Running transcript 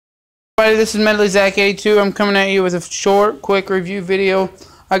Everybody, this is Medley Zach 82. I'm coming at you with a short, quick review video.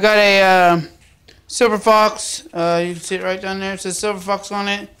 I got a Silver Fox. You can see it right down there. It says Silver Fox on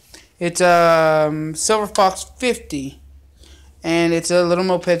it. It's Silver Fox 50, and it's a little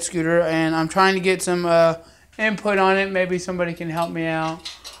moped scooter. And I'm trying to get some input on it. Maybe somebody can help me out.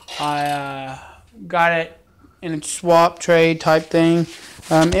 I got it in a swap trade type thing.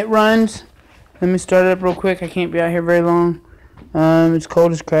 It runs. Let me start it up real quick. I can't be out here very long. It's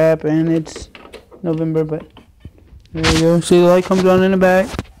cold as crap, and it's November, but there you go. See, the light comes on in the back.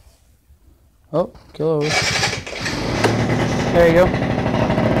 Oh, kill over. There you go.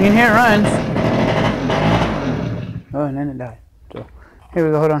 You can hear it runs. Oh, and then it died. So, here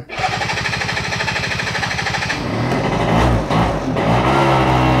we go. Hold on.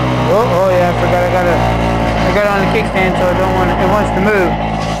 Oh yeah, I forgot I got it on the kickstand, so it wants to move.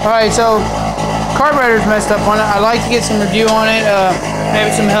 All right, so carburetor's messed up on it. I'd like to get some review on it,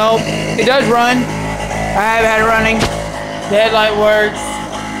 maybe some help. It does run. I have had it running. The headlight works.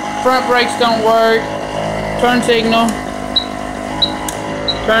 Front brakes don't work. Turn signal.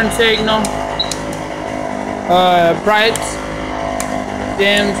 Brights.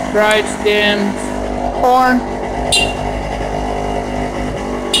 Dims. Brights. Dims. Horn.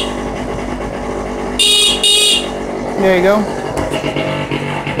 There you go.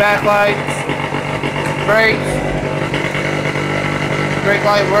 Backlights. Brakes. Brake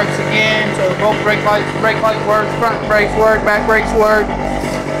light works again, so both brake light works, front brakes work, back brakes work.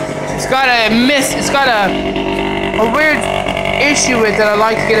 It's got a weird issue with it. I'd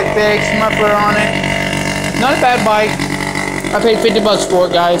like to get it fixed. Muffler on it. Not a bad bike. I paid 50 bucks for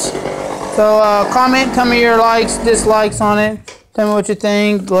it, guys. So comment, tell me your likes, dislikes on it. Tell me what you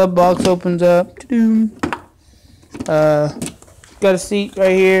think. Glove box opens up. Got a seat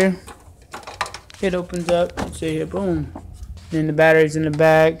right here. It opens up. Let's see here. Boom. Then the battery's in the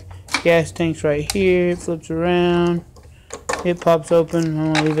back. Gas tank's right here. It flips around. It pops open.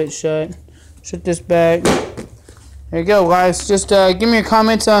 I'm gonna leave it shut. Shut this back. There you go, guys. Just give me a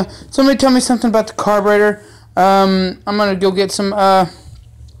comment. Somebody tell me something about the carburetor. I'm gonna go get some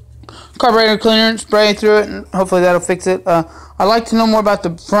carburetor cleaner and spray through it, and hopefully that'll fix it. I'd like to know more about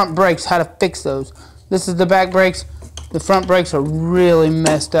the front brakes, how to fix those. This is the back brakes. The front brakes are really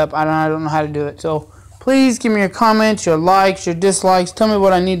messed up. I don't know how to do it. So please give me your comments, your likes, your dislikes. Tell me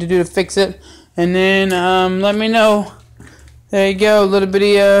what I need to do to fix it, and then let me know. There you go, a little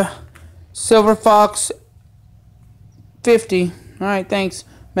bitty Silver Fox 50. All right, thanks.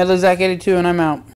 Medley Zach 82, and I'm out.